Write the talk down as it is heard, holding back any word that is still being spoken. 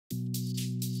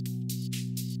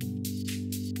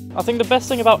I think the best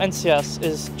thing about NCS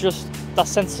is just that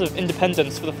sense of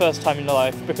independence for the first time in their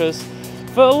life, because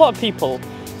for a lot of people,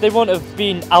 they won't have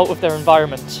been out of their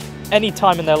environment any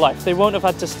time in their life. They won't have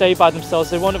had to stay by themselves,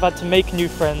 they won't have had to make new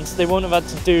friends, they won't have had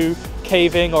to do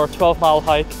caving or a 12-mile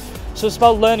hike. So it's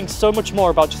about learning so much more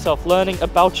about yourself, learning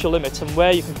about your limits and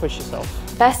where you can push yourself.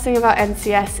 Best thing about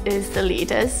NCS is the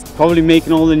leaders. Probably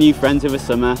making all the new friends over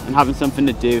summer and having something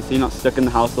to do so you're not stuck in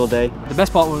the house all day. The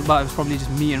best part about it was probably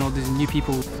just meeting all these new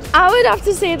people. I would have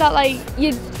to say that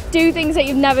you do things that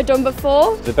you've never done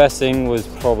before. The best thing was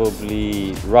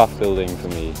probably raft building for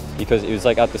me, because it was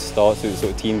like at the start, so it was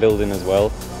sort of team building as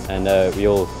well, and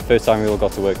first time we all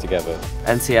got to work together.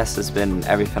 NCS has been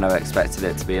everything I've expected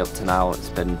it to be up to now. It's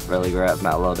been really great. I've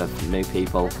met a lot of new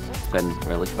people. It's been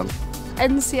really fun.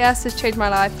 NCS has changed my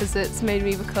life as it's made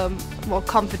me become more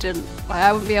confident.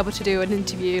 I wouldn't be able to do an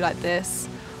interview like this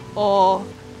or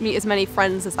meet as many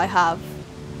friends as I have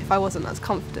if I wasn't as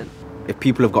confident. If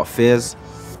people have got fears,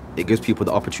 it gives people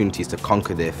the opportunities to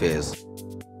conquer their fears.